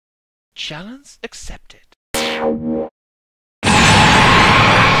Challenge accepted.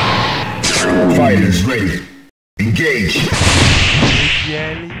 Fighters ready. Engage.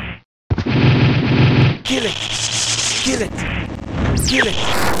 Jelly. Kill it! Kill it! Kill it!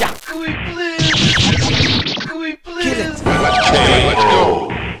 Yeah! Can we please? Can we please? Kill it! Let's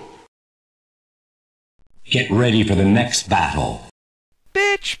go. Get ready for the next battle.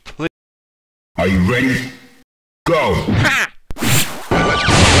 Bitch, please! Are you ready? Go! Ha! Let's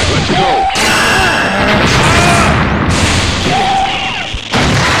go.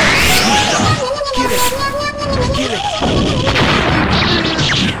 Kill it! Kill it!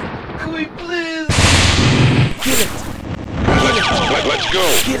 Can we please? Kill it! Kill it! Let's go.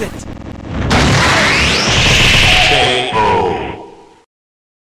 Kill it!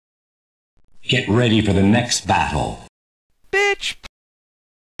 Get ready for the next battle. Bitch!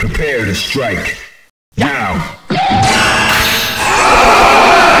 Prepare to strike. Now!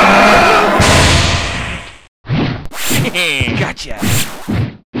 Gotcha!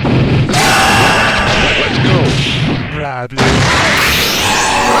 Let's go. Probably.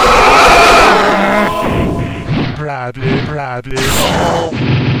 Probably.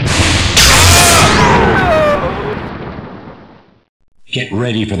 Get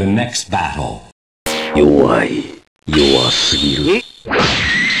ready for the next battle. 弱い。弱すぎる。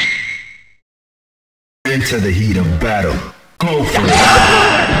 Into the heat of battle. Go for it!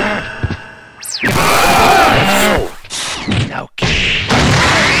 Now kill it!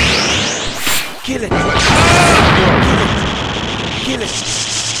 Kill it! Kill it!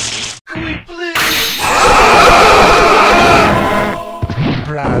 Can we please?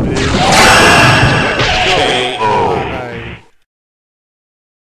 Probably.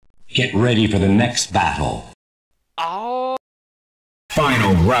 Get ready for the next battle. Oh!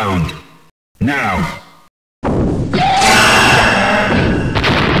 Final round. Now!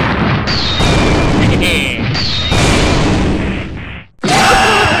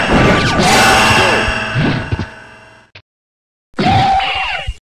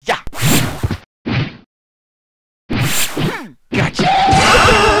 Yeah! Gotcha!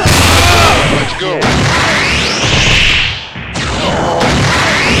 Let's go.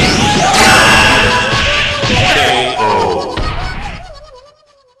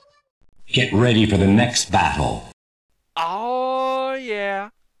 Get ready for the next battle. Oh!